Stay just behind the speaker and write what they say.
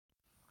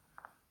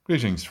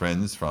Greetings,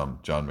 friends, from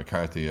John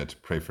McCarthy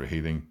at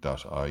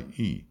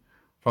prayforhealing.ie,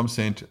 from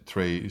St.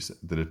 Therese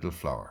the Little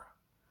Flower.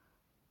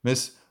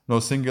 Miss no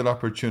single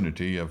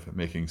opportunity of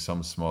making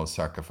some small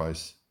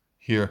sacrifice,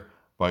 here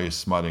by a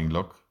smiling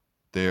look,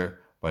 there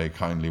by a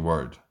kindly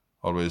word,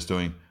 always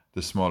doing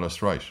the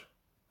smallest right,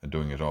 and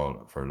doing it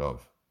all for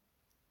love.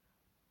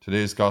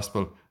 Today's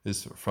Gospel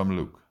is from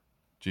Luke.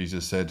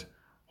 Jesus said,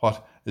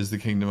 "What is the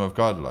kingdom of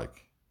God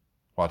like?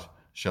 What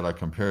shall I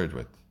compare it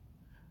with?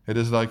 It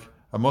is like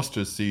a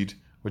mustard seed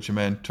which a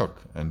man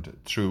took and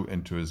threw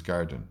into his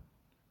garden.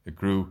 It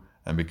grew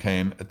and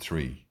became a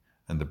tree,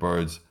 and the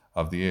birds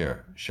of the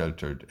air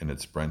sheltered in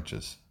its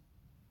branches."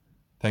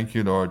 Thank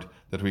you, Lord,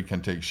 that we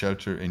can take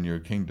shelter in your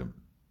kingdom.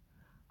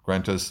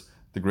 Grant us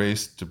the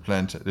grace to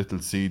plant little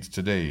seeds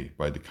today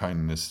by the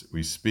kindness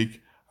we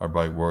speak or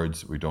by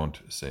words we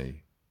don't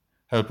say.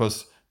 Help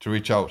us to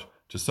reach out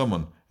to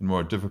someone in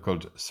more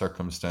difficult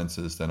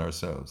circumstances than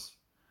ourselves.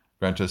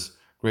 Grant us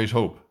great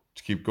hope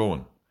to keep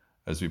going.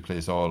 As we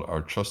place all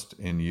our trust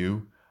in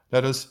you,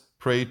 let us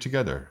pray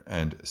together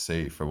and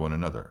say for one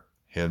another,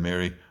 Hail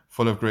Mary,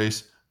 full of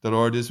grace, the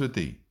Lord is with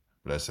thee.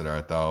 Blessed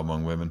art thou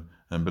among women,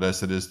 and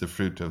blessed is the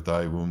fruit of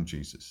thy womb,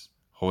 Jesus.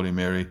 Holy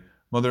Mary,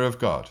 Mother of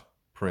God,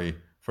 pray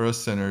for us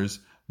sinners,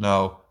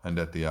 now and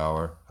at the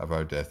hour of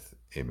our death.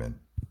 Amen.